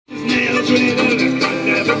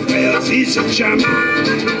he's a champ,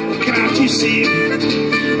 can't you see him?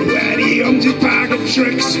 When he owns his bag of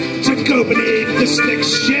tricks to go beneath the sticks.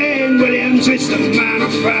 Shane Williams is the man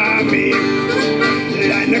for me.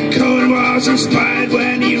 Leonard Cohen was inspired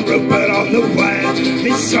when he wrote But on the Wire.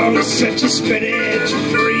 His song is such a spirit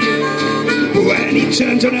free. When he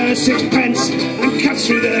turns on a sixpence and cuts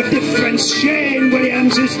through the defence. Shane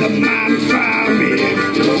Williams is the man for me.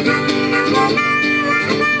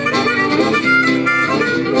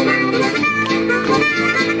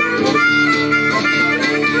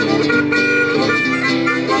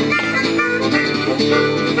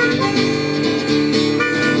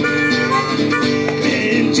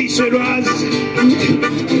 It was and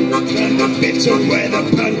the bitter weather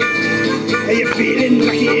punk. Are you feeling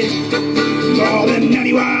lucky more than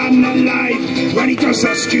anyone alive when he does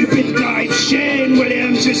that stupid dive? Shane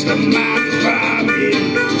Williams is the man for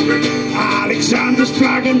me. Alexander's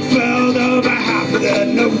flag unfurled over half of the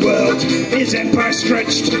known world. His empire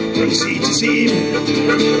stretched from sea to sea.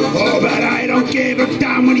 Oh, but I don't give a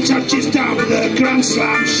damn when he touches down for the Grand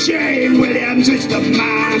Slam. Shane Williams is the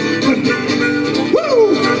man for me.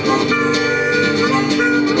 Woo!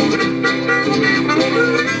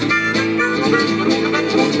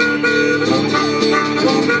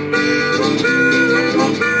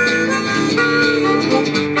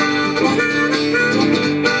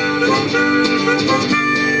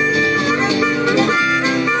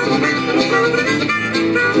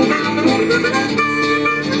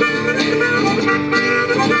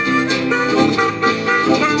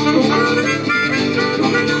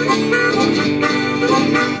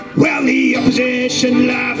 Opposition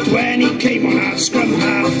laughed when he came on at scrum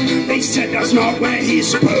half. They said that's not where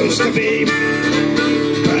he's supposed to be.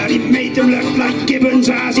 But he made them look like gibbons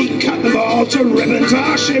as he cut them all to ribbons.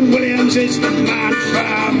 Oh, Shane Williams is the man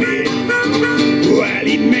for me. Well,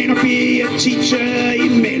 he may not be a teacher, he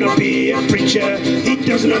may not be a preacher, he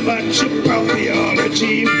doesn't know much about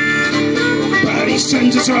theology, but he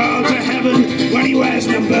sends us all to heaven when he wears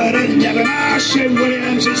number 11. Oh, Shane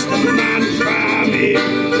Williams is the man for me.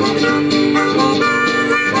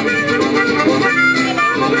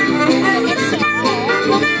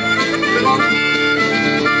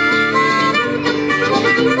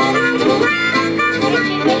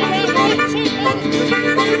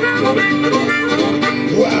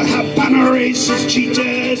 Well, Havana races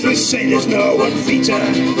cheaters, they say there's no one feater.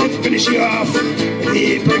 They finish you off and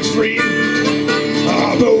he breaks free.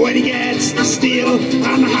 Oh, but when he gets the steal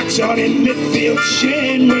and the hacks on in midfield,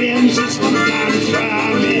 Shane Williams is the man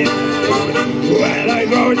for me. Well,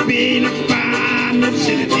 I've always been a fan of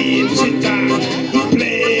Zinedine Zidane. He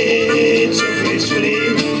played so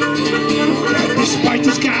gracefully. But despite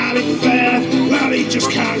his Gallic fare, well, he just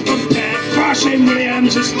can't compare. For Shane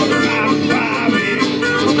Williams is the man for me.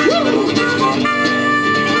 Woo!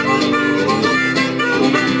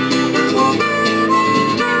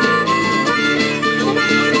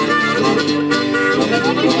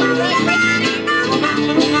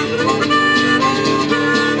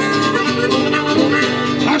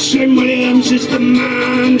 Shane Williams is the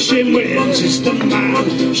man, Shane Williams is the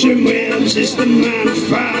man, Shane Williams is the man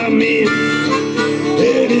for me.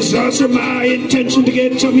 It is also my intention to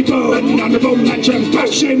give Tommy Bowe an honourable mention,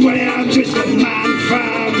 but Shane Williams is the man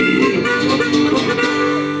for me.